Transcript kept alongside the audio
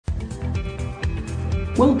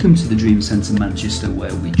Welcome to the Dream Centre Manchester,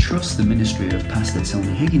 where we trust the ministry of Pastor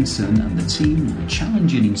Tony Higginson and the team will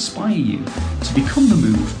challenge and inspire you to become the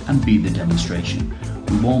move and be the demonstration.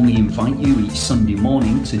 We warmly invite you each Sunday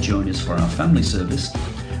morning to join us for our family service,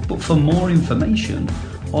 but for more information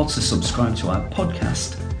or to subscribe to our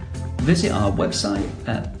podcast, visit our website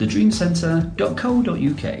at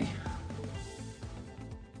thedreamcentre.co.uk.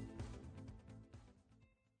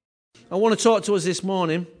 I want to talk to us this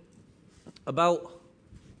morning about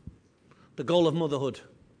the goal of motherhood.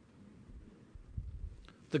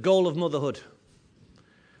 The goal of motherhood.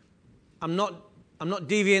 I'm not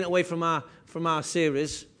deviating away from our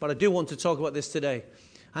series, but I do want to talk about this today.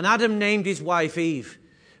 And Adam named his wife Eve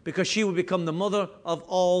because she would become the mother of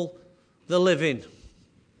all the living.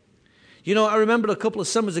 You know, I remember a couple of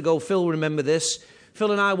summers ago, Phil will remember this.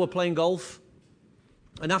 Phil and I were playing golf.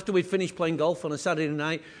 And after we'd finished playing golf on a Saturday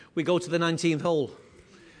night, we go to the 19th hole.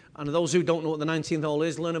 And those who don't know what the 19th hole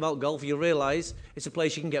is, learn about golf, you'll realise it's a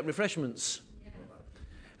place you can get refreshments.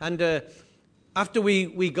 And after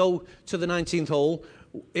we go to the 19th hole,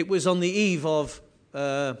 it was on the eve of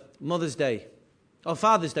Mother's Day. Or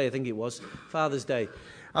Father's Day, I think it was. Father's Day.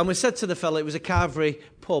 And we said to the fella, it was a Carvery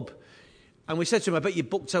pub. And we said to him, I bet you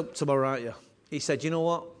booked out tomorrow, aren't you? He said, you know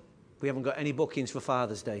what? We haven't got any bookings for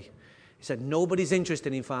Father's Day. He said, nobody's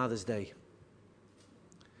interested in Father's Day.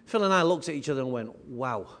 Phil and I looked at each other and went,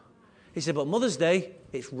 wow. He said, but Mother's Day,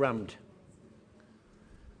 it's rammed.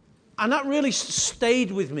 And that really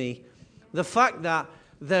stayed with me, the fact that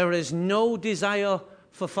there is no desire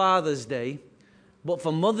for Father's Day, but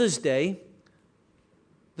for Mother's Day,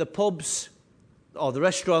 the pubs or the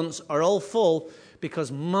restaurants are all full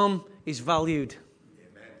because Mum is valued.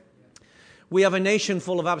 Amen. We have a nation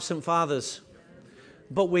full of absent fathers,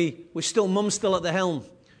 but Mum's still at the helm.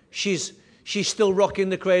 She's still rocking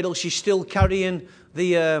the cradle. She's still carrying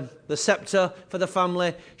the scepter for the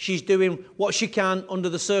family. She's doing what she can under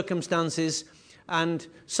the circumstances. And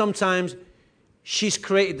sometimes she's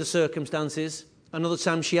created the circumstances. And other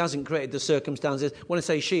times she hasn't created the circumstances. When I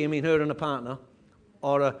say she, I mean her and a partner.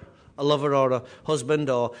 Or a lover or a husband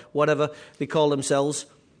or whatever they call themselves.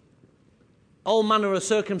 All manner of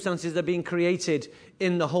circumstances are being created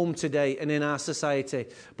in the home today and in our society.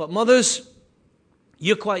 But mothers,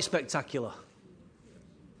 you're quite spectacular.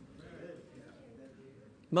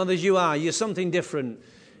 Mothers, you're something different.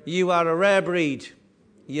 You are a rare breed.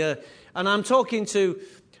 And I'm talking to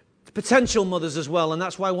potential mothers as well, and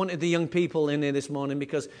that's why I wanted the young people in here this morning,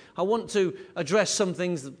 because I want to address some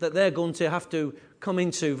things that they're going to have to come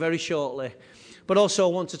into very shortly. But also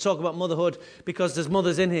I want to talk about motherhood because there's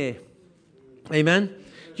mothers in here. Amen?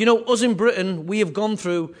 You know, us in Britain, we have gone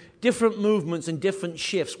through different movements and different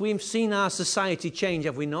shifts. We've seen our society change,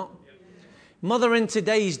 have we not? Mothering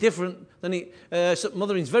today is different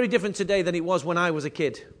mothering is very different today than it was when I was a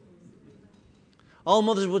kid. All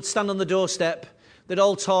mothers would stand on the doorstep. They'd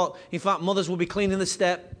all talk. In fact, mothers would be cleaning the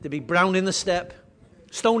step. They'd be browning the step.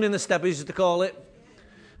 Stoning the step, as used to call it.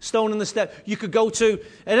 Stoning the step. You could go to,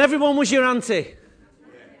 and everyone was your auntie.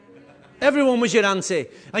 Everyone was your auntie.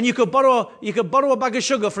 And you could borrow a bag of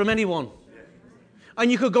sugar from anyone.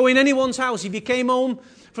 And you could go in anyone's house. If you came home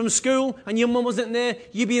from school and your mum wasn't there,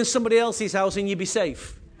 you'd be in somebody else's house and you'd be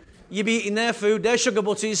safe. You'd be eating their food, their sugar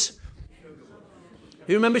butties.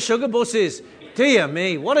 You remember sugar butties? Dear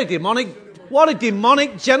me, what a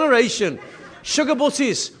demonic generation. Sugar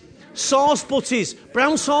butties, sauce butties,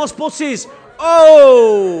 brown sauce butties.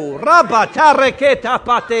 Oh,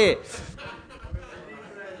 rabatareketa pate.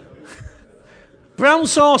 Brown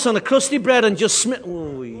sauce on a crusty bread and just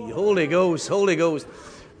Holy Ghost.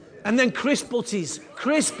 And then crisp butties.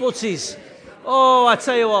 Oh, I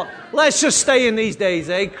tell you what, let's just stay in these days,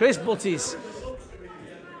 crisp butties.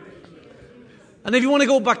 And if you want to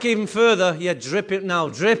go back even further,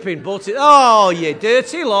 dripping butties. Oh, you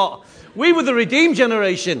dirty lot. We were the redeemed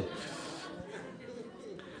generation.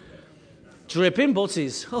 Dripping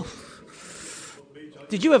butties. Oh.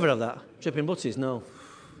 Did you ever have that? Dripping butties? No.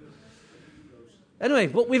 Anyway,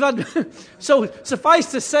 what we've had, so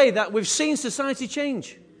suffice to say that we've seen society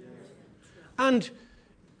change. And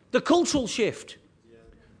the cultural shift.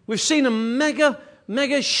 We've seen a mega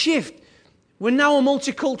shift. We're now a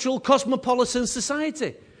multicultural, cosmopolitan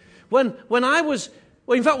society. When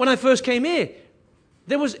I first came here,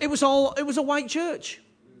 it was a white church.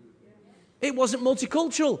 It wasn't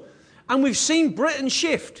multicultural. And we've seen Britain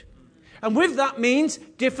shift. And with that means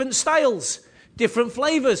different styles. Different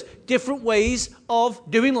flavours, different ways of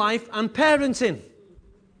doing life and parenting.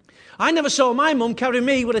 I never saw my mum carry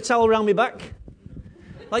me with a towel around my back.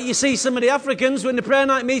 Like you see some of the Africans when the prayer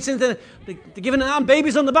night meetings, they're giving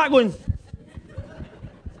babies on the back going.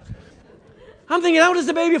 I'm thinking, how does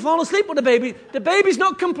the baby fall asleep with the baby's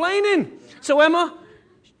not complaining. So Emma,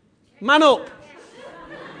 man up.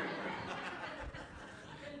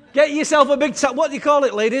 Get yourself a big what do you call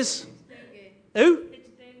it, ladies? Who?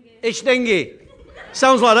 It's dingy.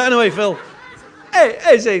 Sounds like that anyway, Phil. Hey,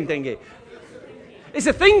 it's ain't dingy. It's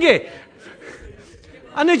a thingy.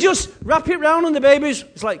 And they just wrap it round on the babies.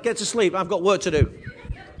 It's like, get to sleep. I've got work to do.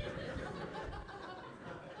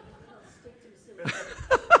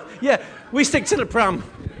 Yeah, we stick to the pram.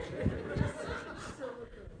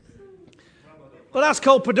 But that's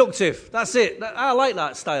called productive. That's it. I like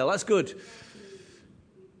that style. That's good.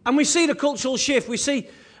 And we see the cultural shift. We see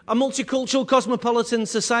a multicultural cosmopolitan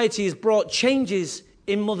society has brought changes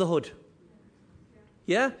in motherhood.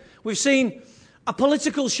 Yeah? We've seen a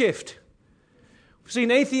political shift. We've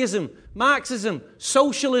seen atheism, Marxism,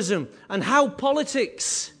 socialism, and how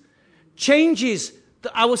politics changes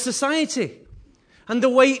our society and the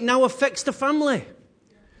way it now affects the family.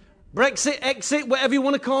 Brexit, exit, whatever you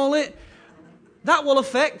want to call it, that will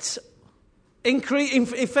affect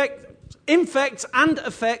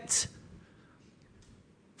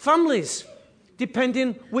families,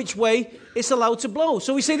 depending which way it's allowed to blow.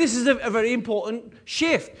 So we say this is a very important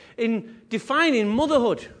shift in defining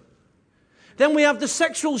motherhood. Then we have the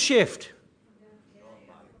sexual shift.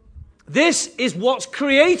 This is what's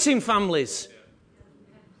creating families.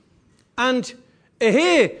 And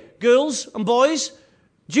here, girls and boys,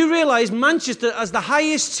 do you realise Manchester has the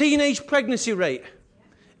highest teenage pregnancy rate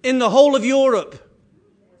in the whole of Europe?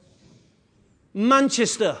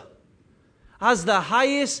 Manchester has the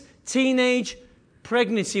highest teenage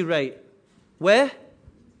pregnancy rate. Where?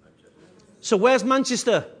 So where's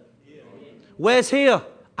Manchester? Where's here?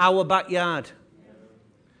 Our backyard.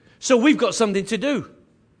 So we've got something to do.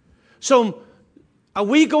 So are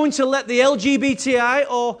we going to let the LGBTI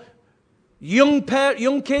or young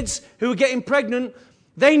kids who are getting pregnant,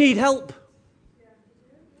 they need help.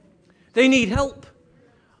 They need help.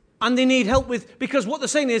 And they need help with, because what they're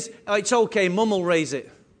saying is, oh, it's okay, mum will raise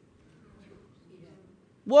it.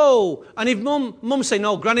 Whoa. And if mum say,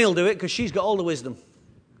 no, granny will do it because she's got all the wisdom.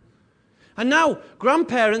 And now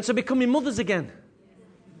grandparents are becoming mothers again.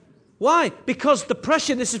 Why? Because the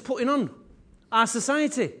pressure this is putting on our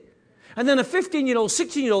society. And then a 15-year-old,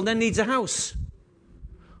 16-year-old then needs a house.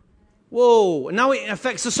 Whoa. And now it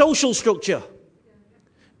affects the social structure.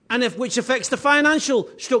 And which affects the financial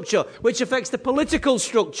structure, which affects the political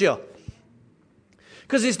structure.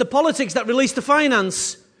 Because it's the politics that release the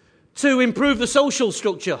finance to improve the social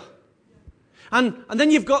structure. And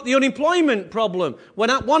then you've got the unemployment problem. When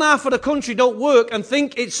one half of the country don't work and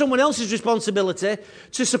think it's someone else's responsibility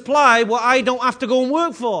to supply what I don't have to go and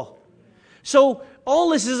work for. So all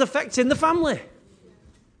this is affecting the family.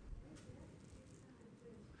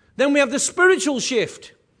 Then we have the spiritual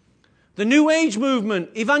shift. The New Age movement,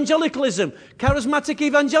 evangelicalism, charismatic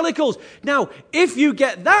evangelicals. Now, if you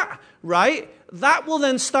get that right, that will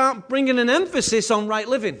then start bringing an emphasis on right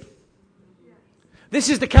living. This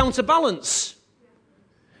is the counterbalance.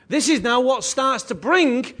 This is now what starts to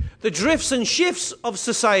bring the drifts and shifts of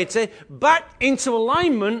society back into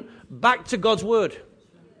alignment, back to God's Word.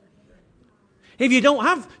 If you don't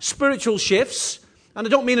have spiritual shifts, and I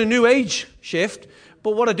don't mean a New Age shift,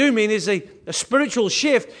 but what I do mean is a spiritual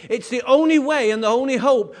shift. It's the only way and the only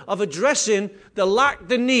hope of addressing the lack,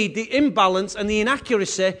 the need, the imbalance, and the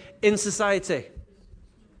inaccuracy in society.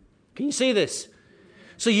 Can you see this?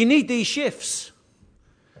 So you need these shifts.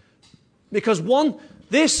 Because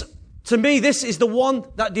to me, this is the one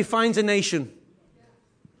that defines a nation.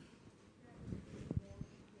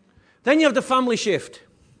 Then you have the family shift.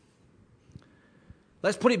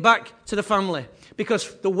 Let's put it back to the family.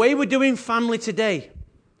 Because the way we're doing family today,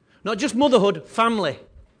 not just motherhood, family.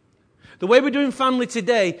 The way we're doing family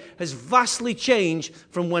today has vastly changed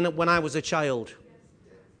from when I was a child.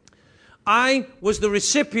 I was the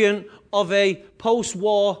recipient of a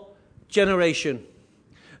post-war generation.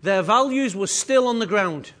 Their values were still on the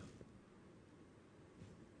ground.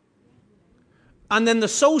 And then the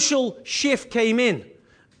social shift came in.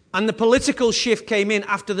 And the political shift came in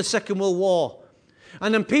after the Second World War.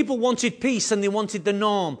 And then people wanted peace and they wanted the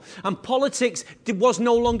norm. And politics was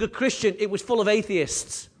no longer Christian. It was full of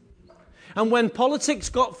atheists. And when politics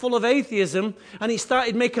got full of atheism and it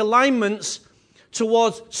started making alignments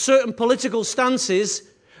towards certain political stances,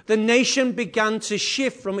 the nation began to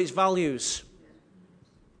shift from its values.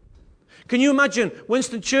 Can you imagine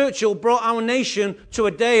Winston Churchill brought our nation to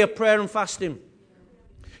a day of prayer and fasting?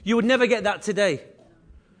 You would never get that today.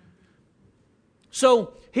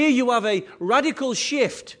 So here you have a radical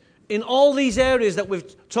shift in all these areas that we're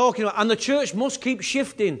talking about, and the church must keep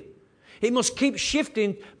shifting. It must keep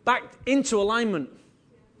shifting back into alignment.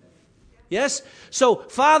 Yes? So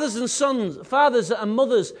fathers and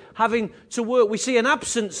mothers having to work. We see an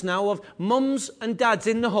absence now of mums and dads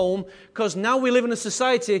in the home because now we live in a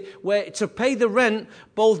society where to pay the rent,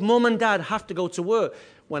 both mum and dad have to go to work.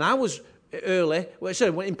 When I was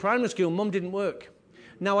in primary school, mum didn't work.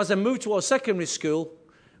 Now, as I moved towards secondary school,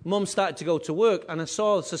 mum started to go to work, and I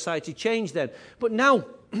saw society change then. But now,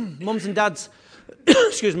 mums and dads,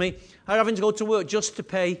 are having to go to work just to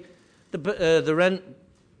pay the rent,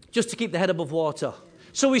 just to keep the head above water.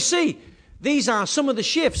 So we see these are some of the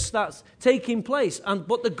shifts that's taking place.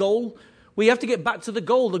 But the goal, we have to get back to the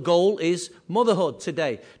goal. The goal is motherhood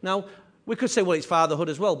today. Now, we could say, well, it's fatherhood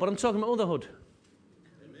as well, but I'm talking about motherhood.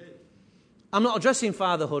 Amen. I'm not addressing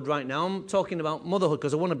fatherhood right now. I'm talking about motherhood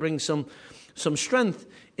because I want to bring some strength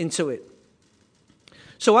into it.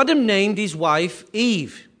 So Adam named his wife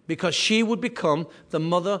Eve because she would become the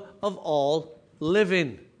mother of all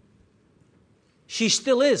living. She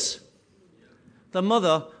still is the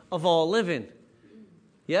mother of all living.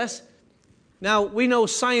 Yes? Now, we know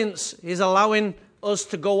science is allowing us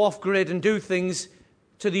to go off grid and do things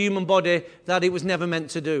to the human body that it was never meant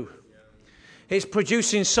to do. It's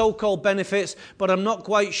producing so-called benefits, but I'm not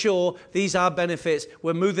quite sure these are benefits.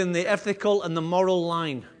 We're moving the ethical and the moral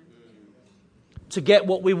line to get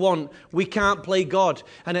what we want. We can't play God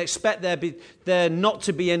and expect there not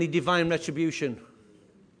to be any divine retribution.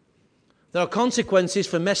 There are consequences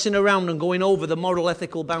for messing around and going over the moral,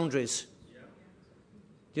 ethical boundaries.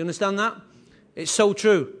 Do you understand that? It's so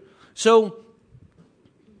true. So,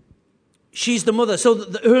 she's the mother. So,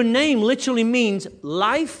 her name literally means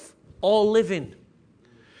life or living.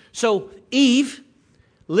 So, Eve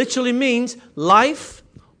literally means life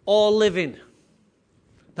or living.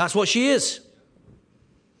 That's what she is.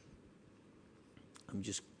 Let me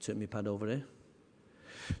just turn my pad over there.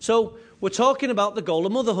 So, we're talking about the goal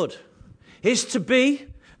of motherhood. Is to be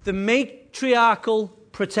the matriarchal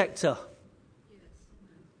protector.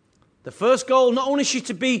 The first goal, not only is she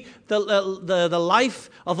to be the life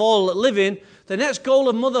of all living, the next goal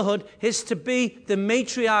of motherhood is to be the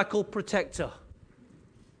matriarchal protector.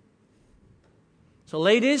 So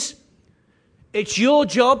ladies, it's your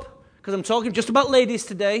job, because I'm talking just about ladies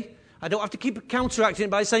today. I don't have to keep counteracting it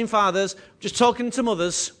by saying fathers, just talking to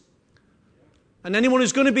mothers. And anyone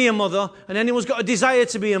who's going to be a mother, and anyone's got a desire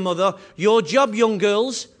to be a mother, your job, young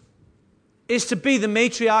girls, is to be the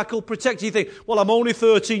matriarchal protector. You think, well, I'm only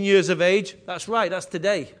 13 years of age. That's right, that's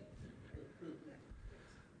today.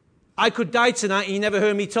 I could die tonight and you never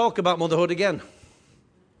hear me talk about motherhood again.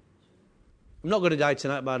 I'm not going to die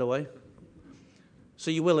tonight, by the way. So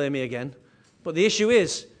you will hear me again. But the issue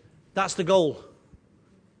is, that's the goal.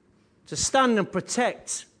 To stand and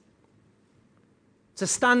protect. To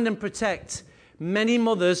stand and protect. Many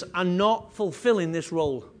mothers are not fulfilling this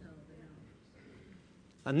role.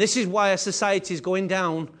 And this is why our society is going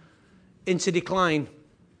down into decline.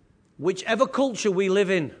 Whichever culture we live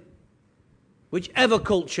in, whichever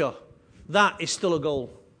culture, that is still a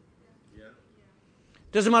goal. Yeah.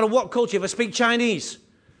 Doesn't matter what culture. If I speak Chinese,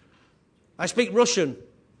 I speak Russian,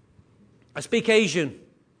 I speak Asian,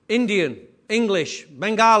 Indian, English,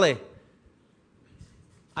 Bengali,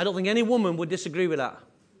 I don't think any woman would disagree with that.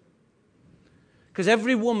 Because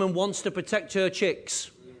every woman wants to protect her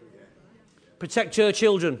chicks. Protect her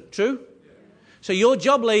children. True? So your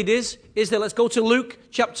job, ladies, is that let's go to Luke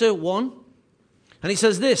chapter 1. And it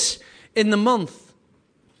says this. In the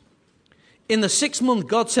 6th month,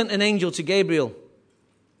 God sent an angel to Gabriel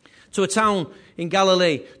to a town in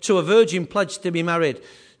Galilee, to a virgin pledged to be married,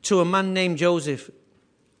 to a man named Joseph,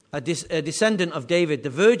 a descendant of David. The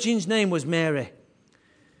virgin's name was Mary.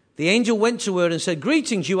 The angel went to her and said,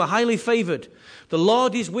 "Greetings, you are highly favored. The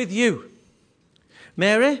Lord is with you."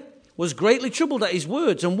 Mary was greatly troubled at his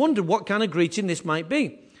words and wondered what kind of greeting this might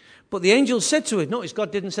be. But the angel said to her, notice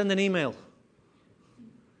God didn't send an email.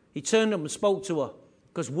 He turned up and spoke to her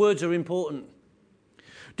because words are important.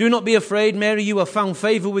 "Do not be afraid, Mary, you have found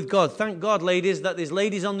favor with God." Thank God, ladies, that there's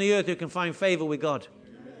ladies on the earth who can find favor with God.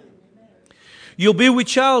 Amen. "You'll be with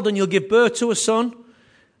child and you'll give birth to a son."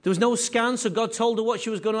 There was no scan, so God told her what she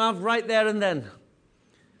was going to have right there and then.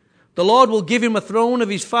 "The Lord will give him a throne of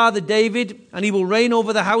his father David, and he will reign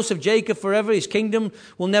over the house of Jacob forever. His kingdom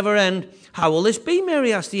will never end." "How will this be?"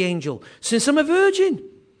 Mary asked the angel, "since I'm a virgin?"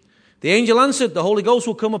 The angel answered, "The Holy Ghost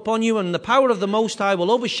will come upon you, and the power of the Most High will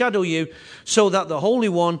overshadow you, so that the Holy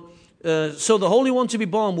One to be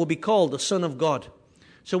born will be called the Son of God."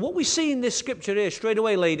 So what we see in this scripture here, straight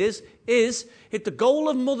away, ladies, is if the goal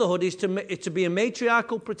of motherhood is to be a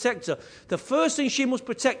matriarchal protector, the first thing she must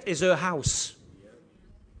protect is her house.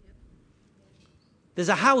 There's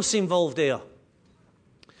a house involved here.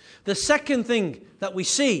 The second thing that we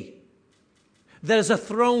see, there's a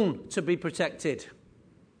throne to be protected.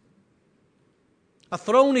 A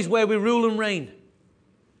throne is where we rule and reign.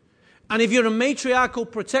 And if you're a matriarchal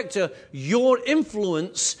protector, your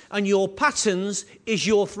influence and your patterns is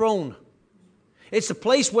your throne. It's a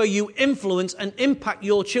place where you influence and impact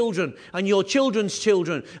your children and your children's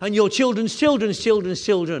children and your children's children's children's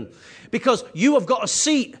children. Because you have got a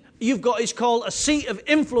seat. It's called a seat of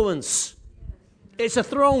influence. It's a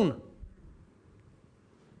throne.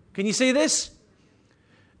 Can you see this?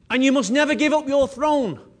 And you must never give up your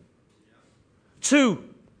throne to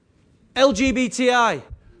LGBTI,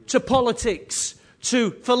 to politics,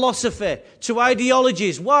 to philosophy, to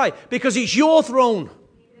ideologies. Why? Because it's your throne.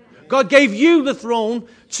 God gave you the throne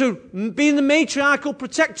to be the matriarchal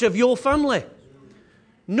protector of your family.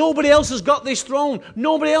 Nobody else has got this throne.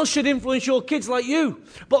 Nobody else should influence your kids like you.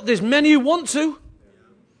 But there's many who want to.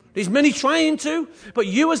 There's many trying to. But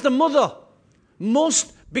you as the mother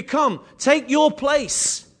must take your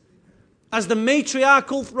place as the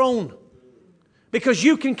matriarchal throne. Because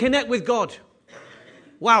you can connect with God.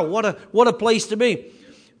 Wow, what a place to be.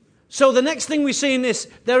 So the next thing we see in this,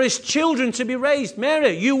 there is children to be raised.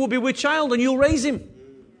 Mary, you will be with child and you'll raise him.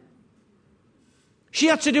 She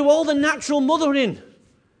had to do all the natural mothering.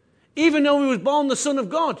 Even though he was born the Son of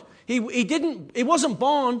God, he wasn't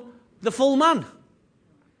born the full man.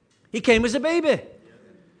 He came as a baby.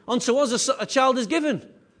 Unto us a child is given.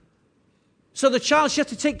 So she had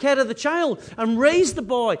to take care of the child and raise the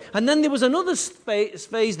boy. And then there was another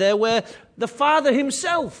phase there where the father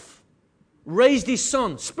himself raised his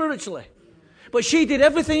son spiritually. But she did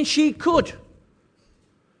everything she could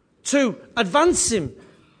to advance him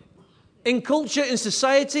in culture, in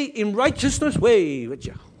society, in righteousness way.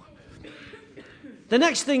 The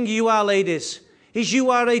next thing you are, ladies, is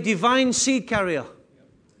you are a divine seed carrier.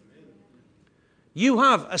 You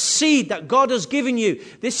have a seed that God has given you.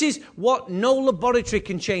 This is what no laboratory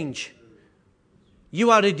can change.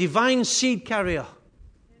 You are a divine seed carrier.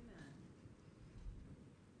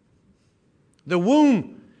 The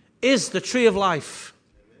womb is the tree of life.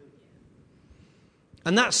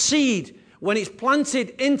 And that seed, when it's planted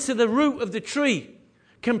into the root of the tree,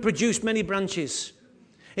 can produce many branches.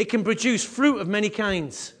 It can produce fruit of many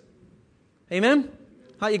kinds. Amen?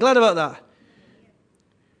 Are you glad about that?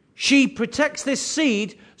 She protects this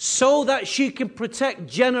seed so that she can protect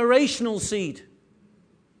generational seed.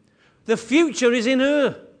 The future is in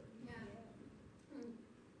her.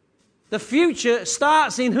 The future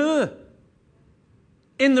starts in her.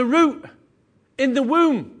 In the root. In the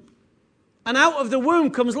womb. And out of the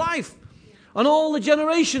womb comes life. And all the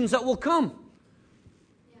generations that will come.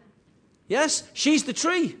 Yes, she's the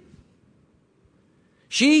tree.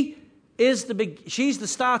 She's the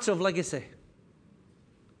starter of legacy.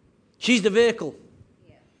 She's the vehicle.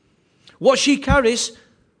 What she carries,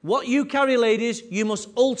 what you carry, ladies, you must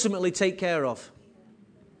ultimately take care of.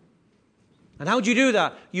 And how do you do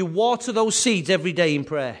that? You water those seeds every day in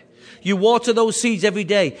prayer. You water those seeds every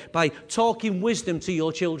day by talking wisdom to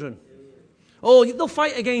your children. Oh, they'll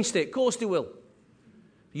fight against it. Of course they will.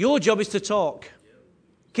 Your job is to talk.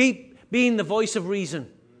 Keep being the voice of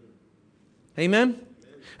reason. Amen?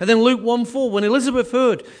 And then Luke 1:4, when Elizabeth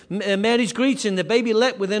heard Mary's greeting, the baby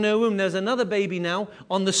leapt within her womb. There's another baby now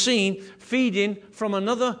on the scene, feeding from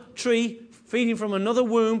another tree, feeding from another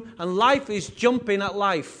womb, and life is jumping at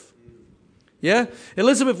life. Yeah?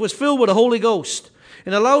 Elizabeth was filled with the Holy Ghost.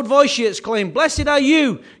 In a loud voice she exclaimed, "Blessed are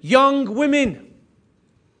you, young women,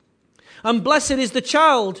 and blessed is the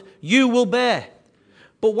child you will bear.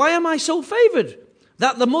 But why am I so favored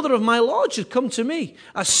that the mother of my Lord should come to me?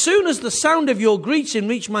 As soon as the sound of your greeting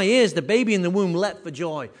reached my ears, the baby in the womb leapt for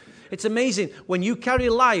joy." It's amazing. When you carry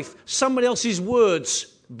life, somebody else's words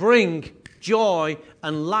bring joy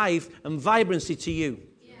and life and vibrancy to you.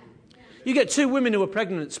 You get two women who are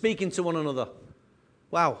pregnant speaking to one another.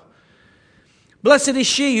 Wow. Blessed is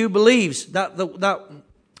she who believes that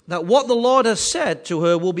what the Lord has said to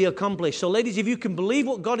her will be accomplished. So ladies, if you can believe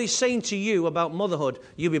what God is saying to you about motherhood,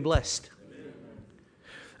 you'll be blessed.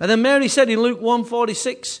 And then Mary said in Luke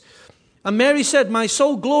 1:46, and Mary said, "My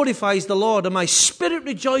soul glorifies the Lord, and my spirit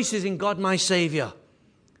rejoices in God my Saviour.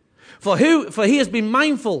 For he has been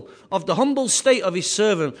mindful of the humble state of his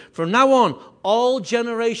servant. From now on, all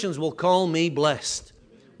generations will call me blessed."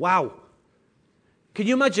 Wow. Can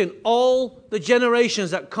you imagine all the generations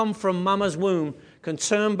that come from Mama's womb can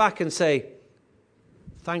turn back and say,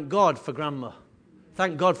 "Thank God for Grandma.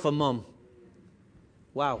 Thank God for Mum."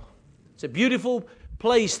 Wow. It's a beautiful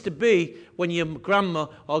place to be when your grandma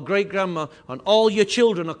or great-grandma and all your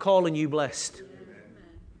children are calling you blessed.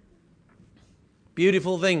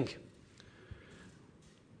 Beautiful thing.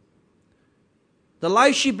 The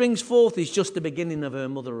life she brings forth is just the beginning of her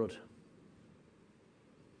motherhood.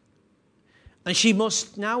 And she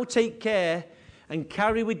must now take care and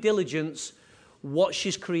carry with diligence what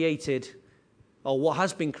she's created, or what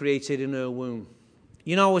has been created in her womb.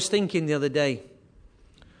 You know, I was thinking the other day,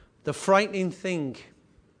 the frightening thing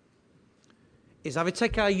is, if I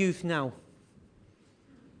take our youth now,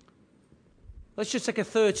 let's just take a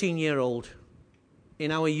 13-year-old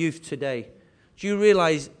in our youth today. Do you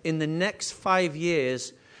realize in the next 5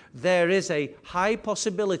 years, there is a high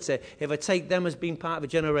possibility, if I take them as being part of a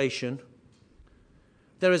generation,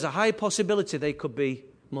 there is a high possibility they could be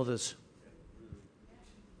mothers.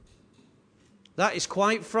 That is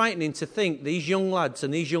quite frightening to think these young lads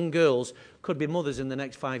and these young girls could be mothers in the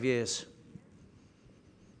next 5 years.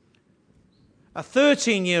 A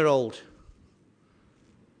 13-year-old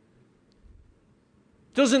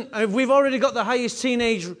we've already got the highest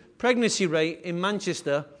teenage pregnancy rate in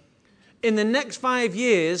Manchester. In the next 5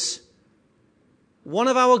 years, one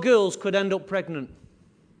of our girls could end up pregnant.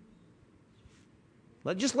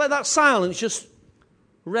 Just let that silence just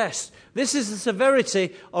rest. This is the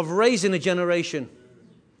severity of raising a generation.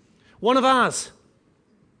 One of ours.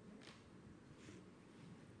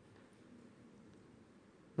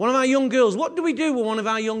 One of our young girls. What do we do when one of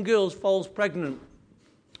our young girls falls pregnant?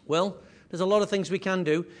 Well, there's a lot of things we can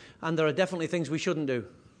do, and there are definitely things we shouldn't do.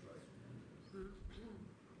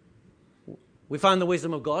 We find the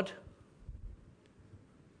wisdom of God.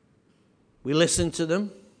 We listen to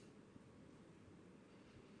them.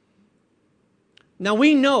 Now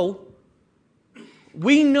we know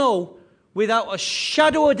without a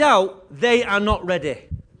shadow of doubt they are not ready.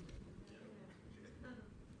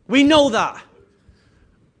 We know that.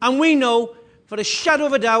 And we know for a shadow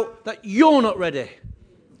of a doubt that you're not ready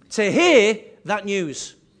to hear that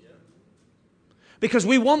news. Because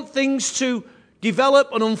we want things to develop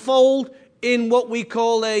and unfold in what we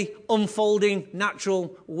call a unfolding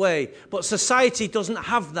natural way. But society doesn't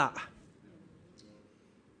have that.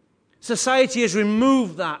 Society has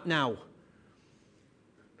removed that now.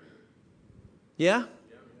 Yeah?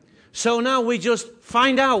 So now we just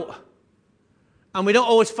find out. And we don't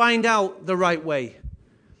always find out the right way.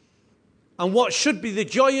 And what should be the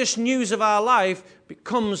joyous news of our life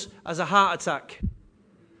becomes as a heart attack.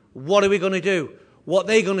 What are we going to do? What are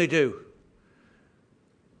they going to do?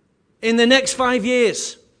 In the next 5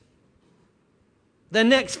 years. The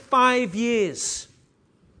next 5 years.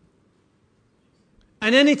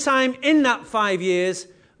 And any time in that 5 years,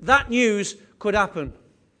 that news could happen.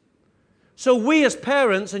 So we as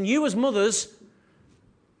parents and you as mothers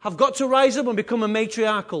have got to rise up and become a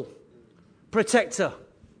matriarchal protector.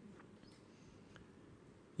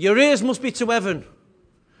 Your ears must be to heaven.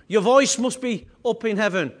 Your voice must be up in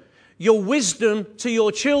heaven. Your wisdom to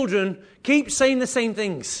your children, keep saying the same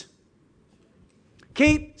things.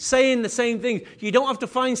 Keep saying the same things. You don't have to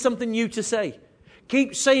find something new to say.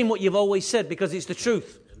 Keep saying what you've always said because it's the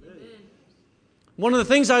truth. Amen. One of the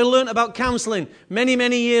things I learned about counseling many,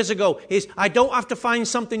 many years ago is I don't have to find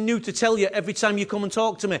something new to tell you every time you come and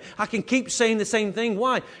talk to me. I can keep saying the same thing.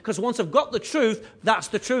 Why? Because once I've got the truth, that's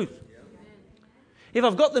the truth. If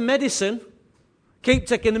I've got the medicine, keep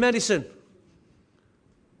taking the medicine.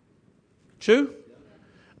 True?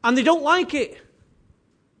 And they don't like it.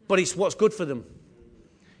 But it's what's good for them.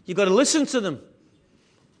 You've got to listen to them.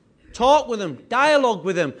 Talk with them. Dialogue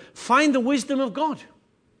with them. Find the wisdom of God.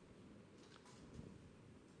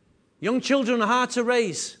 Young children are hard to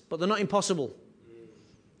raise, but they're not impossible.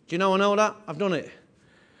 Do you know I know that? I've done it.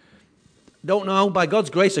 Don't know how, by God's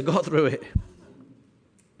grace, I got through it.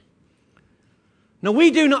 Now,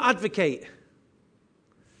 we do not advocate.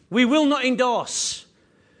 We will not endorse.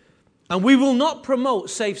 And we will not promote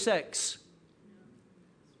safe sex.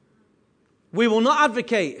 We will not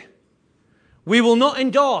advocate. We will not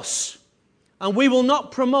endorse. And we will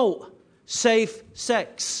not promote safe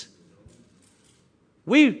sex.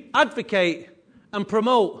 We advocate and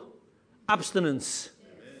promote abstinence.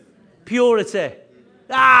 Purity.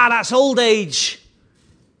 That's old age.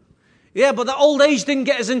 Yeah, but that old age didn't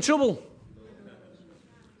get us in trouble.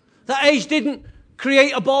 That age didn't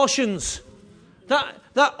create abortions.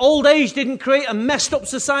 That old age didn't create a messed up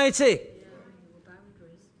society.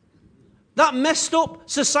 That messed up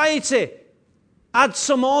society had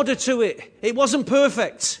some order to it. It wasn't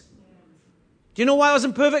perfect. Do you know why it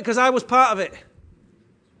wasn't perfect? Because I was part of it.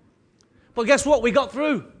 But guess what? We got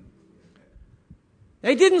through.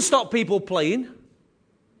 It didn't stop people playing,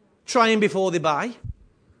 trying before they buy.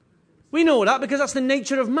 We know that because that's the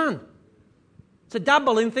nature of man. To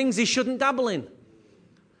dabble in things he shouldn't dabble in.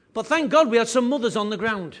 But thank God we had some mothers on the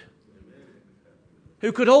ground.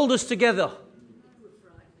 who could hold us together.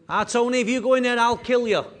 Ah, Tony, if you go in there, I'll kill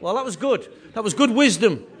you. Well, that was good. That was good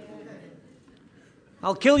wisdom.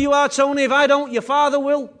 I'll kill you, Tony. If I don't, your father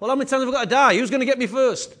will. Well, how many times have I got to die? Who's going to get me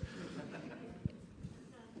first?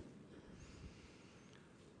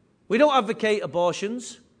 We don't advocate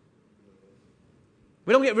abortions.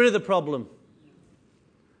 We don't get rid of the problem.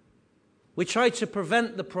 We try to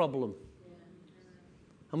prevent the problem.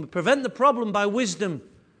 And we prevent the problem by wisdom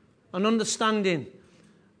and understanding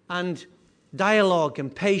and dialogue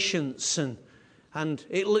and patience. And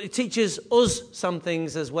it teaches us some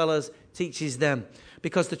things as well as teaches them.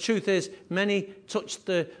 Because the truth is, many touched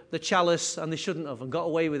the chalice and they shouldn't have and got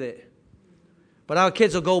away with it. But our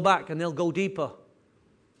kids will go back and they'll go deeper.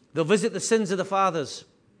 They'll visit the sins of the fathers.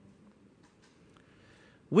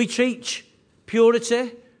 We teach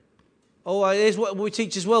purity. Oh, here's what we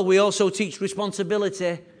teach as well. We also teach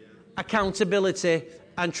responsibility, accountability,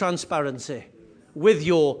 and transparency with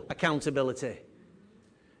your accountability.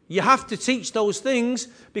 You have to teach those things,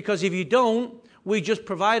 because if you don't, we just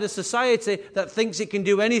provide a society that thinks it can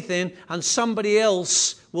do anything and somebody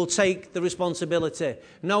else will take the responsibility.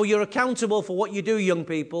 No, you're accountable for what you do, young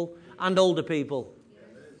people and older people.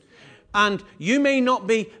 And you may not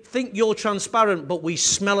think you're transparent, but we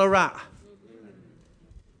smell a rat.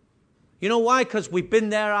 You know why? Because we've been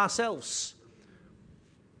there ourselves.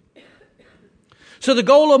 So the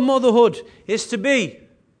goal of motherhood is to be,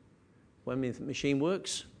 when the machine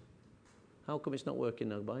works, how come it's not working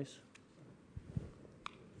now, guys?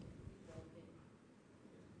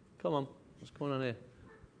 Come on, what's going on here?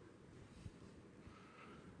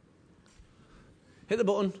 Hit the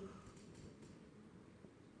button.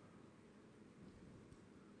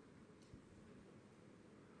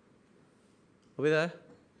 Are we there?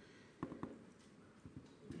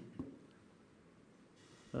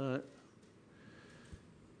 All right.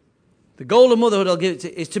 The goal of motherhood, I'll give it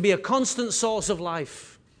to, is to be a constant source of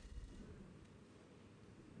life.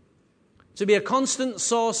 To be a constant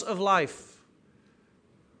source of life.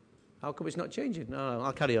 How come it's not changing? No,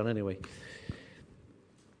 I'll carry on anyway.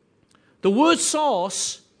 The word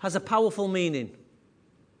source has a powerful meaning.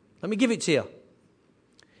 Let me give it to you.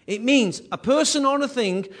 It means a person or a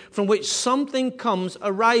thing from which something comes,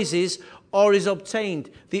 arises, or is obtained.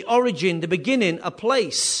 The origin, the beginning, a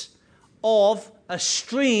place of a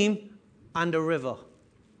stream and a river.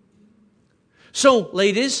 So,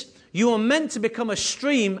 ladies, you are meant to become a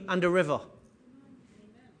stream and a river.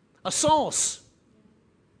 A source.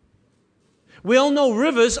 We all know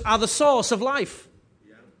rivers are the source of life.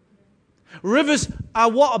 Yeah. Rivers are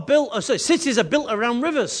what are built, cities are built around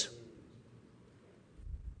rivers.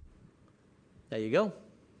 There you go.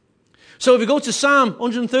 So if we go to Psalm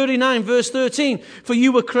 139, verse 13, for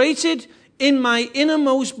you were created in my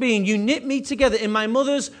innermost being. You knit me together in my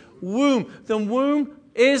mother's womb. The womb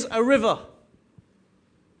is a river.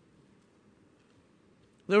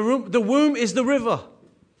 The womb is the river.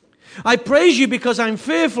 I praise you because I'm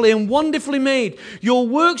fearfully and wonderfully made. Your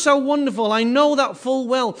works are wonderful. I know that full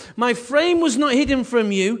well. My frame was not hidden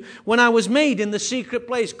from you when I was made in the secret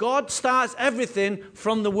place. God starts everything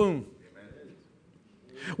from the womb.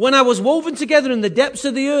 When I was woven together in the depths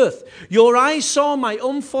of the earth, your eyes saw my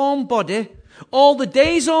unformed body. All the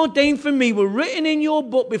days ordained for me were written in your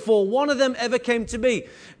book before one of them ever came to be.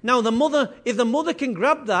 Now, if the mother can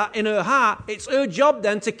grab that in her heart, it's her job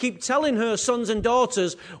then to keep telling her sons and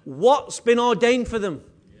daughters what's been ordained for them.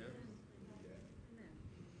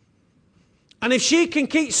 And if she can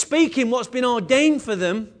keep speaking what's been ordained for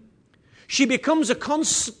them, she becomes a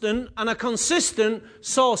constant and a consistent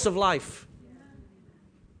source of life.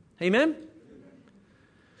 Amen?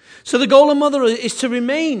 So the goal of motherhood is to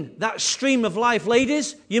remain that stream of life.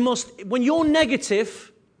 Ladies, you must, when you're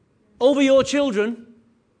negative over your children,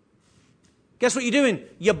 guess what you're doing?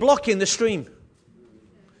 You're blocking the stream.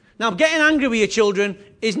 Now, getting angry with your children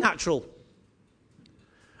is natural.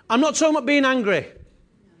 I'm not talking about being angry,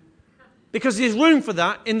 because there's room for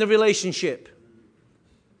that in the relationship.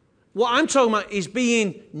 What I'm talking about is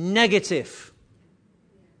being negative.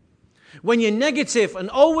 When you're negative and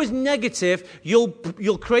always negative, you'll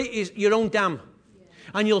create your own dam.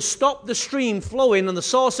 And you'll stop the stream flowing and the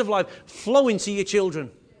source of life flowing to your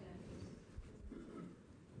children.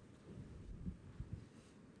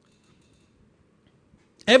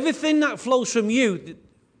 Everything that flows from you,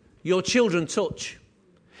 your children touch.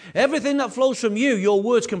 Everything that flows from you, your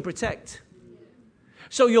words can protect.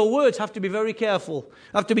 So your words have to be very careful.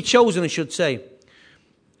 Have to be chosen, I should say.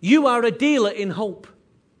 You are a dealer in hope.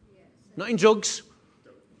 Not in drugs,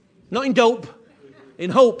 not in dope, in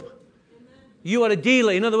hope. You are a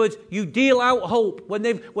dealer. In other words, you deal out hope. When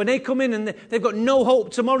they come in and they've got no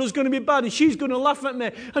hope, tomorrow's going to be bad and she's going to laugh at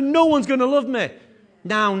me and no one's going to love me.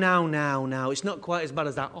 Now. It's not quite as bad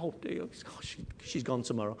as that. Oh, dear. Oh, she's gone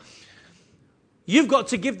tomorrow. You've got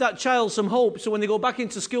to give that child some hope so when they go back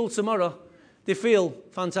into school tomorrow, they feel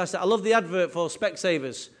fantastic. I love the advert for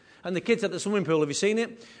Specsavers and the kids at the swimming pool. Have you seen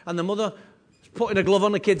it? And the mother is putting a glove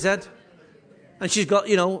on the kid's head and she's got,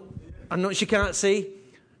 she can't see.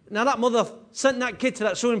 Now, that mother sent that kid to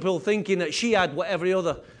that swimming pool thinking that she had what every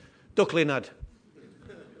other duckling had.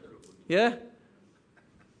 Yeah?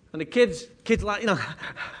 And the kid's like,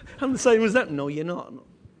 I'm the same as that. No, you're not.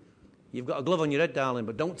 You've got a glove on your head, darling,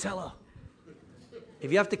 but don't tell her.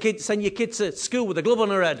 If you have to send your kid to school with a glove on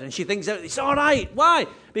her head and she thinks it's all right. Why?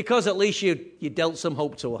 Because at least you dealt some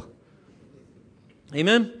hope to her.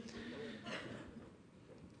 Amen?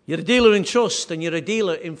 You're a dealer in trust and you're a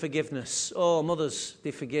dealer in forgiveness. Oh, mothers, they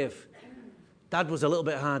forgive. Dad was a little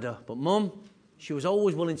bit harder, but Mum, she was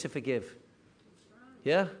always willing to forgive.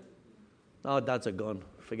 Yeah? Oh, dads are gone.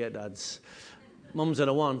 Forget dads. Mums are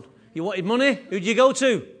the one. You wanted money? Who'd you go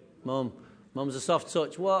to? Mum. Mum's a soft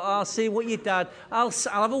touch. Well, I'll see what your dad. I'll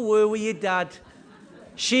have a word with your dad.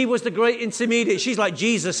 She was the great intermediate. She's like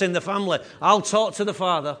Jesus in the family. I'll talk to the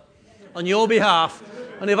Father on your behalf.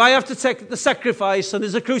 And if I have to take the sacrifice and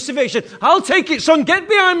there's a crucifixion, I'll take it, son. Get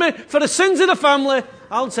behind me for the sins of the family.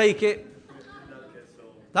 I'll take it.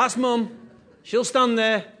 That's Mum. She'll stand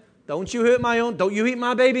there. Don't you hurt my own. Don't you eat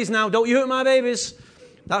my babies now. Don't you hurt my babies.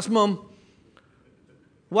 That's Mum.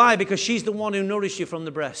 Why? Because she's the one who nourished you from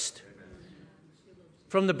the breast.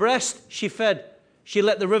 From the breast, she fed. She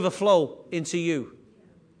let the river flow into you.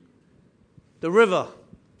 The river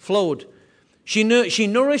flowed. She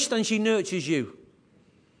nourished and she nurtures you.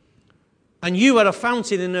 And you are a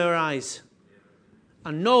fountain in her eyes.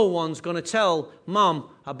 And no one's going to tell Mum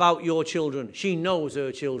about your children. She knows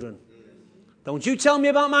her children. Don't you tell me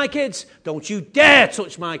about my kids. Don't you dare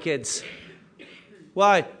touch my kids.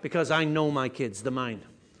 Why? Because I know my kids, they're mine.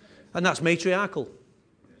 And that's matriarchal.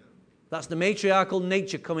 That's the matriarchal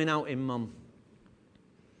nature coming out in Mum.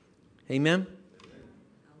 Amen?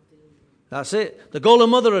 That's it. The goal of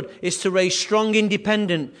motherhood is to raise strong,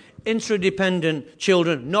 independent, interdependent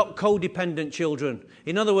children, not codependent children.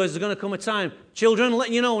 In other words, there's going to come a time, children,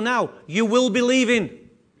 letting you know now, you will be leaving.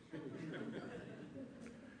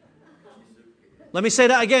 Let me say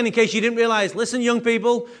that again in case you didn't realize. Listen, young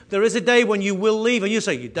people, there is a day when you will leave. And you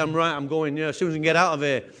say, you're damn right, I'm going as soon as I can get out of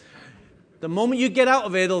here. The moment you get out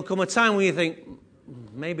of here, there'll come a time when you think,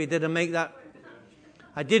 maybe did I make that?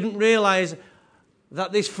 I didn't realize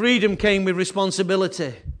that this freedom came with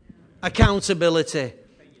responsibility, accountability,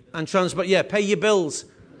 and transport. Yeah, pay your bills.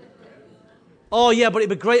 Oh, yeah, but it'd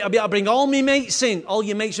be great. I'll bring all my mates in. All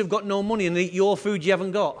your mates who've got no money and eat your food you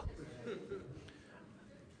haven't got.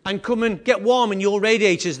 And come and get warm in your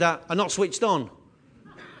radiators that are not switched on.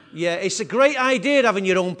 Yeah, it's a great idea having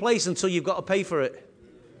your own place until you've got to pay for it.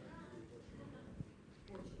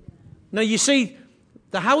 Now, you see,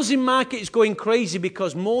 the housing market is going crazy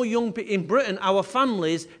because more young people in Britain, our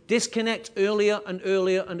families disconnect earlier and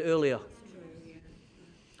earlier and earlier.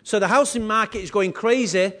 So the housing market is going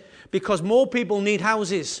crazy because more people need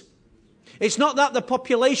houses. It's not that the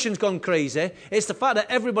population's gone crazy. It's the fact that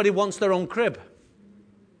everybody wants their own crib.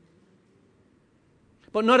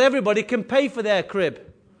 But not everybody can pay for their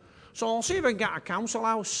crib. So I'll see if I can get a council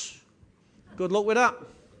house. Good luck with that.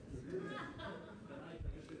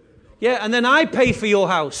 Yeah, and then I pay for your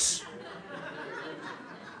house.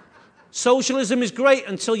 Socialism is great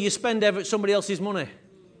until you spend somebody else's money.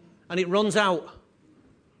 And it runs out.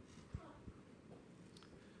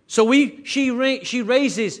 So she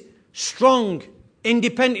raises strong,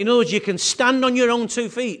 independent. In other words, you can stand on your own 2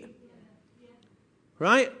 feet.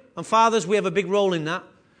 Right? And fathers, we have a big role in that.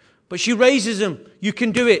 But she raises them. You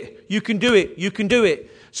can do it. You can do it. You can do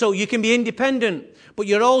it. So you can be independent. But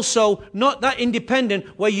you're also not that independent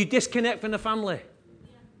where you disconnect from the family.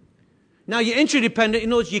 Now you're interdependent.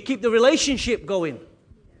 In other words, you keep the relationship going.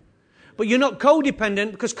 But you're not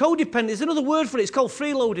codependent because codependent is another word for it. It's called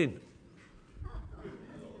freeloading.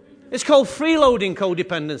 It's called freeloading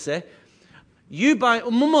codependency.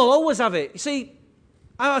 Mum will always have it. You see,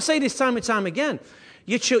 I say this time and time again.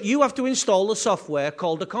 You have to install a software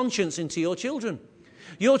called a conscience into your children.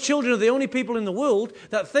 Your children are the only people in the world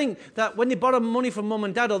that think that when they borrow money from mum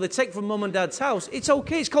and dad or they take from mum and dad's house, it's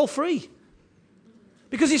okay. It's called free.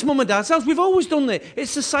 Because it's mum and dad's house. We've always done it.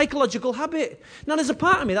 It's a psychological habit. Now, there's a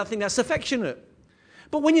part of me that thinks that's affectionate.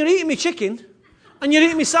 But when you're eating me chicken and you're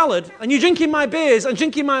eating me salad and you're drinking my beers and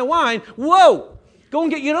drinking my wine, whoa, go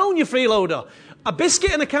and get your own, you freeloader. A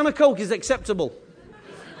biscuit and a can of Coke is acceptable.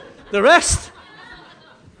 The rest.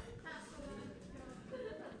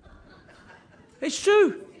 It's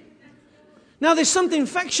true. Now, there's something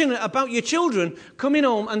affectionate about your children coming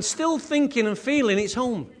home and still thinking and feeling it's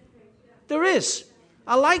home. There is.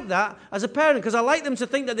 I like that as a parent because I like them to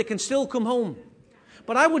think that they can still come home.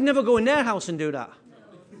 But I would never go in their house and do that.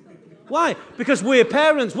 Why? Because we're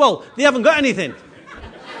parents. Well, they haven't got anything.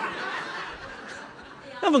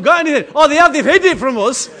 They haven't got anything. Oh, they have. They've hid it from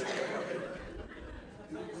us.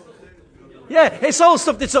 Yeah, it's all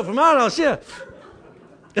stuff that's up from our house, yeah.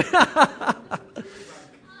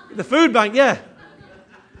 The food bank, yeah.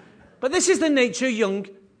 But this is the nature of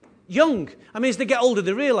young. I mean, as they get older,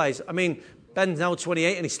 they realise. I mean, Ben's now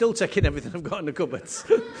 28 and he's still taking everything I've got in the cupboards.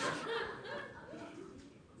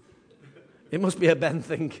 It must be a Ben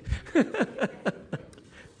thing.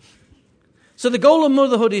 So the goal of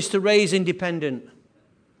motherhood is to raise independent,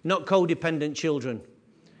 not codependent children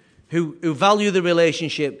who value the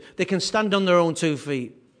relationship. They can stand on their own 2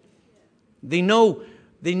 feet. They know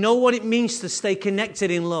what it means to stay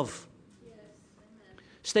connected in love.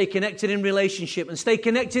 Stay connected in relationship and stay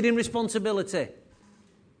connected in responsibility.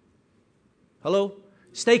 Hello?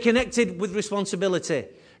 Stay connected with responsibility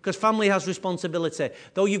because family has responsibility.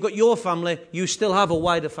 Though you've got your family, you still have a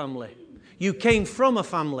wider family. You came from a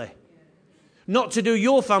family. Not to do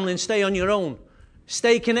your family and stay on your own.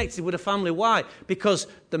 Stay connected with a family. Why? Because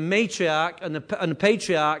the matriarch and the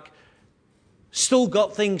patriarch still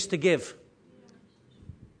got things to give.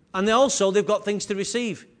 And they've got things to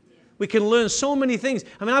receive. We can learn so many things.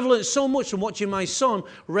 I mean, I've learned so much from watching my son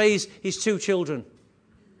raise his 2 children.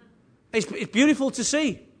 It's beautiful to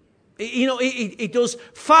see. He does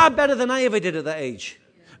far better than I ever did at that age.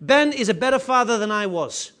 Ben is a better father than I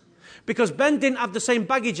was. Because Ben didn't have the same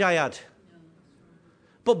baggage I had.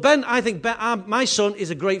 But I think my son is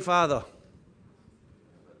a great father.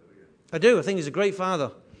 I do. I think he's a great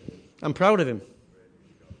father. I'm proud of him.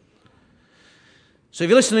 So if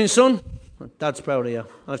you're listening, son, Dad's proud of you.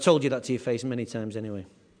 I've told you that to your face many times anyway.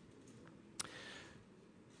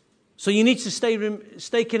 So you need to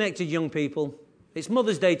stay connected, young people. It's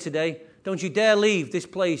Mother's Day today. Don't you dare leave this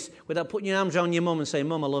place without putting your arms around your mum and saying,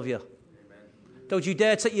 Mum, I love you. Amen. Don't you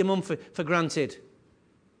dare take your mum for granted.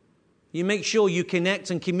 You make sure you connect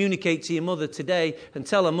and communicate to your mother today and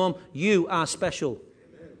tell her, Mum, you are special.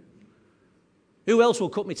 Amen. Who else will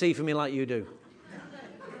cut my tea for me like you do?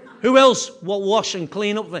 Who else will wash and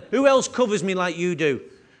clean up for me? Who else covers me like you do?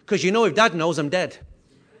 Because you know if Dad knows, I'm dead.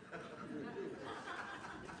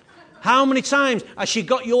 How many times has she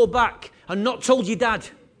got your back and not told your dad?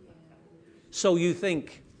 So you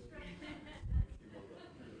think.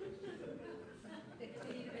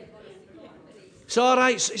 It's all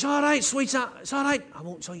right, sweetheart. It's all right. I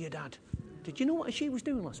won't tell your dad. Did you know what she was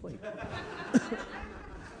doing last week?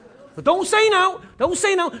 But don't say now,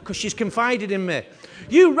 because she's confided in me.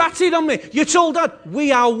 You ratted on me. You told Dad,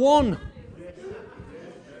 we are one.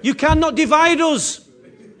 You cannot divide us.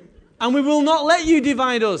 And we will not let you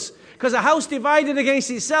divide us. Because a house divided against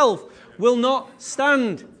itself will not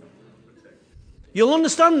stand. You'll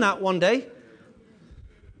understand that one day.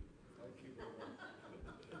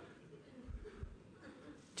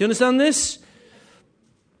 Do you understand this?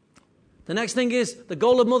 The next thing is, the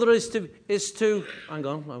goal of motherhood is to hang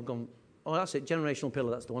on, I've gone, oh that's it, generational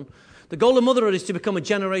pillar, that's the one. The goal of motherhood is to become a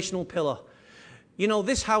generational pillar. You know,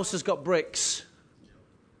 this house has got bricks,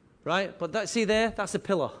 right? But that's a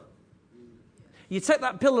pillar. You take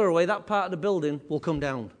that pillar away, that part of the building will come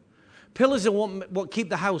down. Pillars are what keep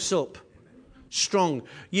the house up, strong.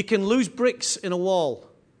 You can lose bricks in a wall,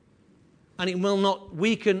 and it will not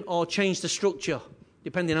weaken or change the structure,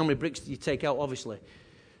 depending on how many bricks you take out, obviously.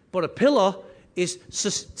 But a pillar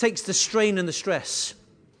takes the strain and the stress.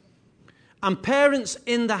 And parents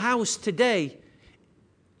in the house today,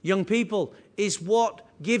 young people, is what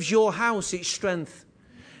gives your house its strength.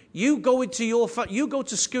 You go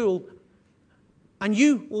to school, and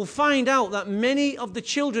you will find out that many of the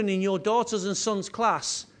children in your daughters' and sons'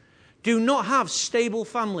 class do not have stable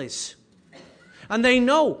families. And they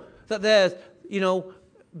know that they're,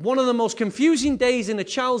 one of the most confusing days in a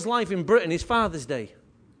child's life in Britain is Father's Day.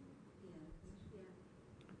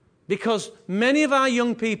 Because many of our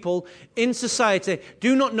young people in society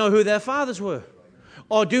do not know who their fathers were,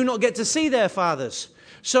 or do not get to see their fathers.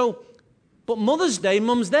 But Mother's Day,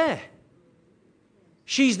 Mum's there.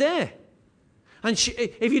 She's there. And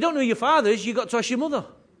if you don't know your fathers, you've got to ask your mother.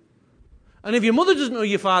 And if your mother doesn't know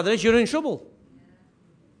your fathers, you're in trouble.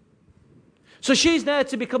 So she's there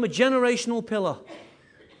to become a generational pillar.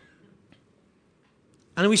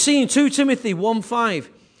 And we see in 2 Timothy 1:5,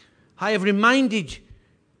 I have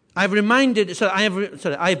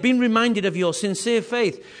been reminded of your sincere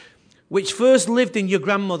faith, which first lived in your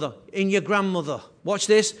grandmother. Watch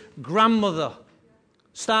this. Grandmother.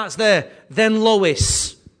 Starts there. Then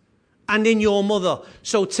Lois. And in your mother.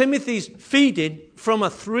 So Timothy's feeding from a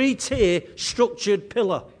 3-tier structured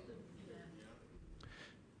pillar.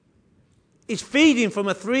 He's feeding from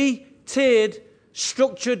a 3-tiered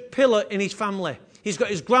structured pillar in his family. He's got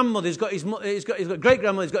his grandmother, he's got his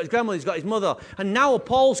great-grandmother, he's got his grandmother, he's got his mother. And now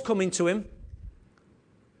Paul's coming to him.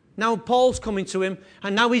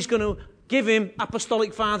 And now he's going to give him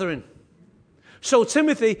apostolic fathering. So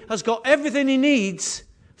Timothy has got everything he needs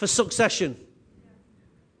for succession.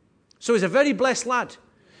 So he's a very blessed lad.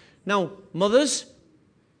 Now, mothers,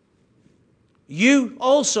 you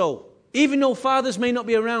also, even though fathers may not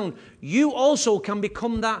be around, you also can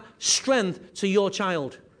become that strength to your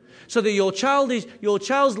child. So that your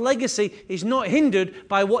child's legacy is not hindered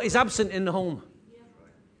by what is absent in the home.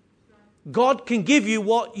 God can give you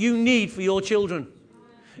what you need for your children.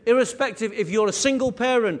 Irrespective if you're a single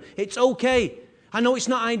parent, it's okay. I know it's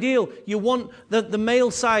not ideal. You want the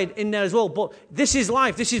male side in there as well. But this is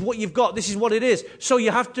life. This is what you've got. This is what it is. So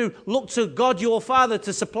you have to look to God, your Father,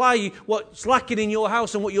 to supply you what's lacking in your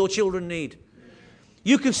house and what your children need.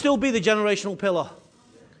 You can still be the generational pillar.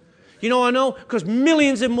 You know, I know, because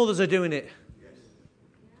millions of mothers are doing it.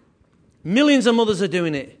 Millions of mothers are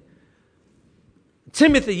doing it.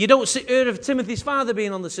 Timothy, you don't hear of Timothy's father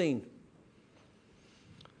being on the scene.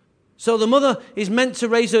 So the mother is meant to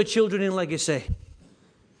raise her children in legacy.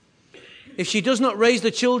 If she does not raise the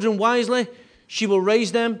children wisely, she will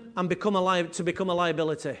raise them and become a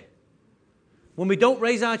liability. When we don't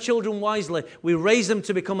raise our children wisely, we raise them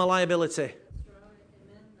to become a liability.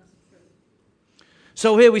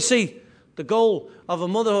 So here we see the goal of a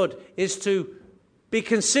motherhood is to be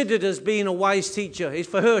considered as being a wise teacher. It's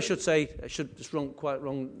for her,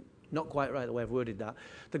 not quite right the way I've worded that.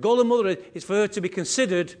 The goal of motherhood is for her to be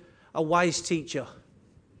considered a wise teacher.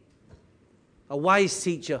 A wise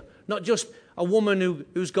teacher. Not just a woman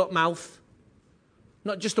who's got mouth.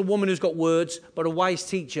 Not just a woman who's got words, but a wise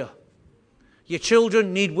teacher. Your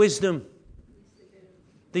children need wisdom.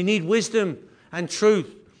 They need wisdom and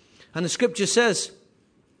truth. And the scripture says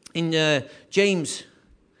in James,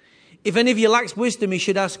 if any of you lacks wisdom, he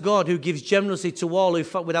should ask God, who gives generously to all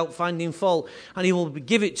without finding fault, and he will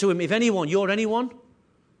give it to him. If anyone, you're anyone.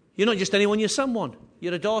 You're not just anyone, you're someone.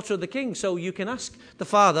 You're a daughter of the king, so you can ask the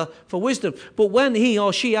Father for wisdom. But when he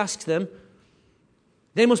or she asks them,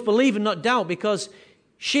 they must believe and not doubt, because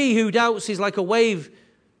she who doubts is like a wave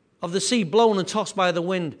of the sea blown and tossed by the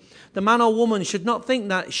wind. The man or woman should not think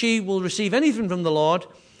that she will receive anything from the Lord.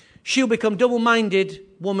 She'll become double-minded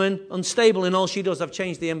woman, unstable in all she does. I've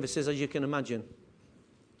changed the emphasis, as you can imagine.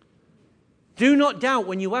 Do not doubt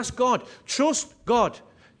when you ask God. Trust God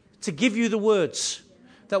to give you the words.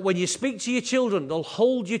 That when you speak to your children, they'll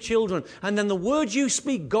hold your children. And then the words you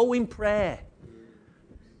speak, go in prayer.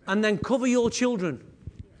 And then cover your children.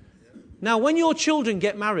 Now, when your children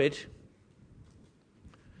get married,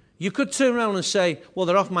 you could turn around and say, well,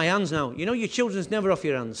 they're off my hands now. You know, your children's never off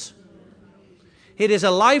your hands. It is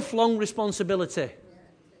a lifelong responsibility.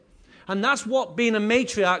 And that's what being a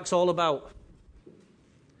matriarch's all about.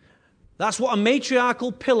 That's what a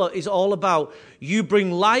matriarchal pillar is all about. You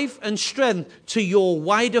bring life and strength to your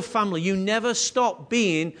wider family. You never stop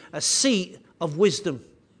being a seat of wisdom.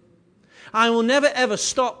 I will never ever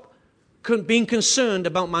stop being concerned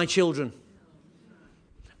about my children.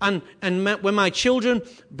 And when my children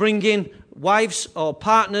bring in wives or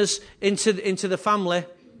partners into the family,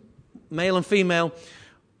 male and female,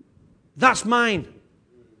 that's mine.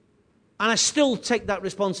 And I still take that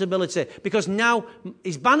responsibility, because now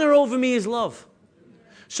his banner over me is love.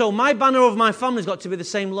 So my banner over my family's got to be the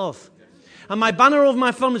same love. And my banner over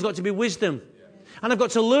my family's got to be wisdom. And I've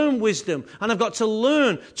got to learn wisdom. And I've got to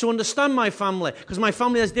learn to understand my family, because my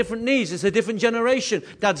family has different needs. It's a different generation.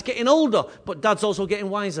 Dad's getting older, but Dad's also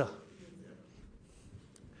getting wiser.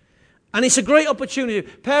 And it's a great opportunity.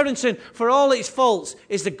 Parenting, for all its faults,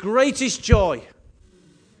 is the greatest joy.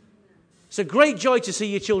 It's a great joy to see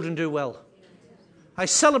your children do well. I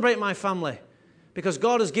celebrate my family because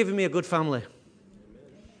God has given me a good family.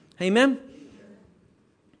 Amen?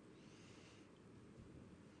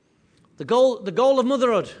 The goal of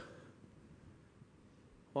motherhood.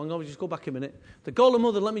 Well, I'm going to just go back a minute. The goal of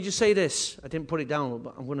motherhood, let me just say this. I didn't put it down,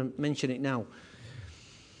 but I'm going to mention it now.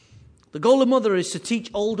 The goal of motherhood is to teach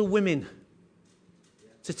older women,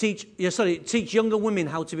 teach younger women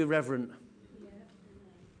how to be reverent.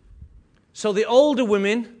 So the older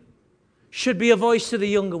women should be a voice to the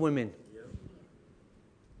younger women.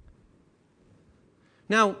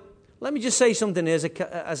 Now, let me just say something as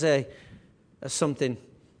something.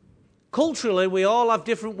 Culturally, we all have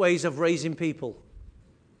different ways of raising people.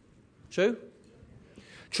 True?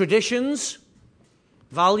 Traditions,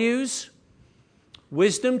 values,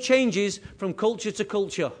 wisdom changes from culture to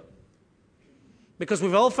culture. Because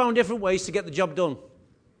we've all found different ways to get the job done.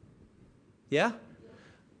 Yeah?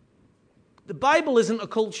 The Bible isn't a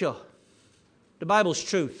culture. The Bible's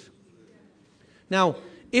truth. Now,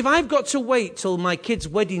 if I've got to wait till my kid's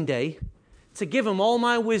wedding day to give them all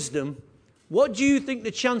my wisdom, what do you think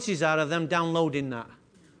the chances are of them downloading that?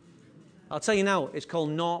 I'll tell you now, it's called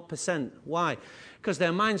 0%. Why? Because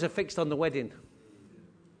their minds are fixed on the wedding.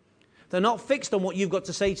 They're not fixed on what you've got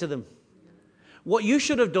to say to them. What you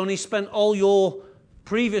should have done is spent all your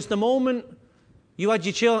the moment you had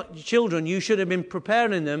your children, you should have been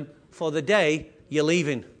preparing them for the day you're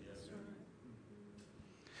leaving.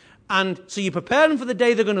 And so you prepare them for the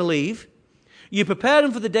day they're going to leave. You prepare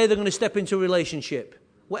them for the day they're going to step into a relationship,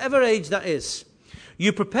 whatever age that is.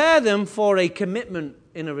 You prepare them for a commitment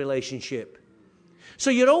in a relationship. So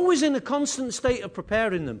you're always in a constant state of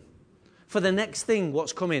preparing them for the next thing,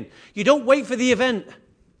 what's coming. You don't wait for the event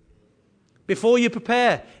before you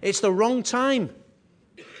prepare. It's the wrong time.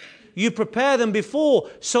 You prepare them before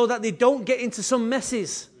so that they don't get into some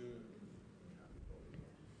messes.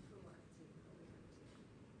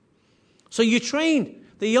 So you train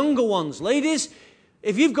the younger ones. Ladies,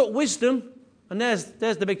 if you've got wisdom, and there's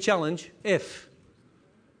the big challenge, if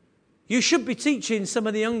you should be teaching some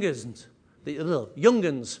of the young'uns,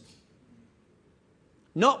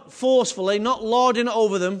 not forcefully, not lording it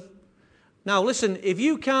over them. Now listen, if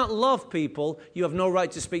you can't love people, you have no right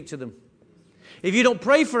to speak to them. If you don't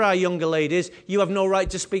pray for our younger ladies, you have no right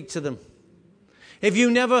to speak to them. If you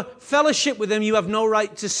never fellowship with them, you have no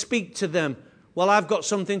right to speak to them. Well, I've got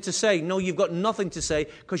something to say. No, you've got nothing to say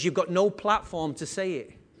because you've got no platform to say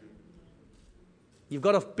it. You've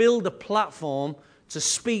got to build a platform to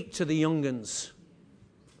speak to the young uns.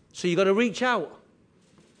 So you've got to reach out.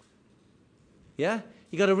 Yeah?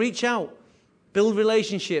 You've got to reach out. Build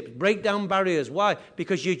relationships. Break down barriers. Why?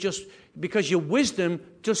 Because your wisdom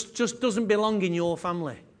just doesn't belong in your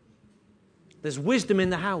family. There's wisdom in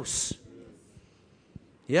the house.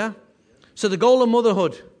 Yeah? So the goal of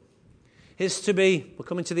motherhood is to be, we're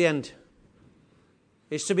coming to the end,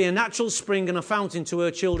 is to be a natural spring and a fountain to her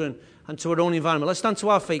children and to her own environment. Let's stand to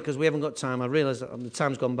our feet because we haven't got time. I realise that the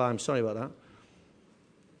time's gone by. I'm sorry about that.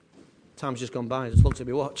 Time's just gone by. I just looked at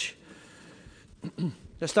my watch.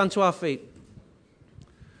 Let's stand to our feet.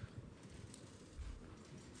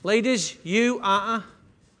 Ladies, you are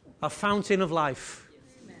a fountain of life.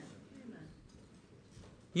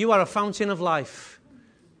 You are a fountain of life.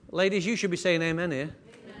 Ladies, you should be saying amen here.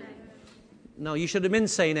 No, you should have been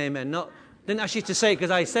saying amen. Didn't ask you to say it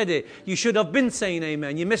because I said it. You should have been saying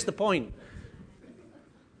amen. You missed the point.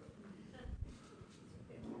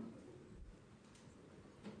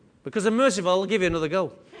 Because I'm merciful, I'll give you another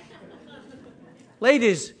go.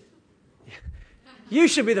 Ladies, you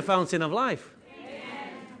should be the fountain of life.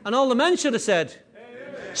 And all the men should have said.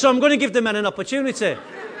 So I'm going to give the men an opportunity.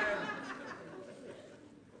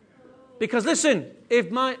 Because listen,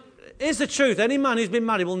 here's the truth. Any man who's been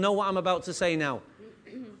married will know what I'm about to say now.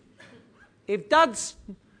 If dad's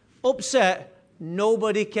upset,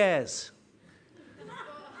 nobody cares.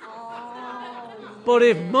 But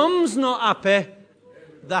if mum's not happy,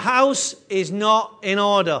 the house is not in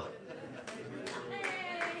order.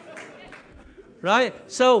 Right?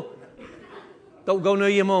 So, don't go near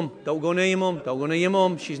your mum. Don't go near your mum. Don't go near your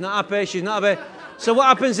mum. She's not happy. She's not happy. So what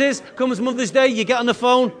happens is, comes Mother's Day, you get on the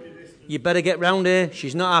phone. You better get round here.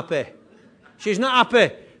 She's not happy. She's not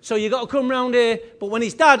happy. So you got to come round here. But when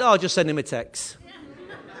he's dad, just send him a text.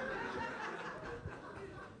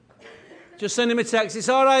 Just send him a text. It's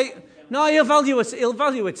all right. No, he'll value a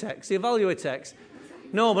text. He'll value a text.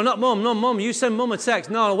 No, but not mum. No, mum. You send mum a text.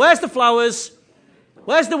 No, where's the flowers?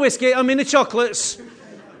 Where's the whiskey? I mean the chocolates.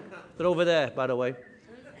 They're over there, by the way.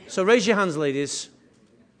 So raise your hands, ladies.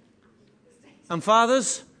 And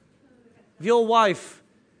fathers, if your wife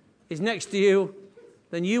is next to you,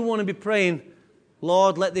 then you want to be praying,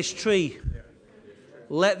 Lord, let this tree,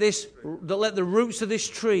 let the roots of this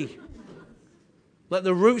tree, let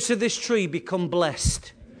the roots of this tree become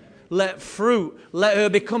blessed. Let her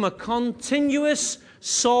become a continuous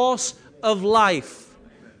source of life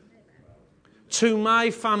to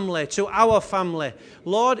my family, to our family.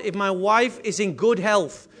 Lord, if my wife is in good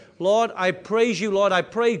health, Lord, I praise you, Lord. I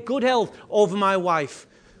pray good health over my wife.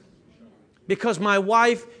 Because my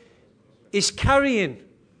wife is carrying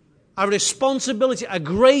a responsibility, a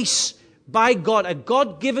grace by God, a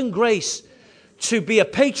God-given grace to be a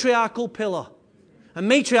matriarchal pillar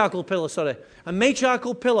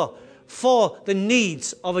for the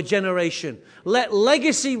needs of a generation. Let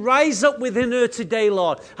legacy rise up within her today,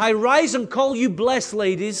 Lord. I rise and call you blessed,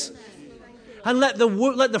 ladies. And let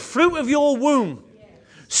the fruit of your womb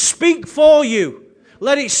speak for you.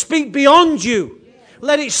 Let it speak beyond you.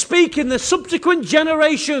 Let it speak in the subsequent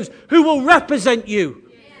generations who will represent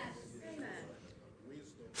you.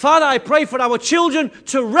 Father, I pray for our children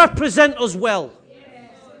to represent us well.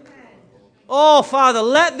 Oh, Father,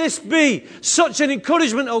 let this be such an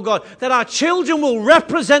encouragement, oh God, that our children will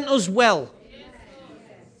represent us well.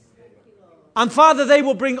 And Father, they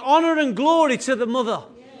will bring honor and glory to the mother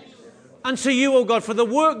and to you, oh God, for the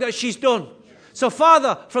work that she's done. So,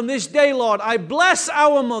 Father, from this day, Lord, I bless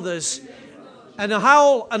our mothers. And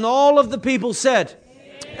all of the people said,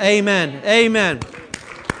 Amen. Amen.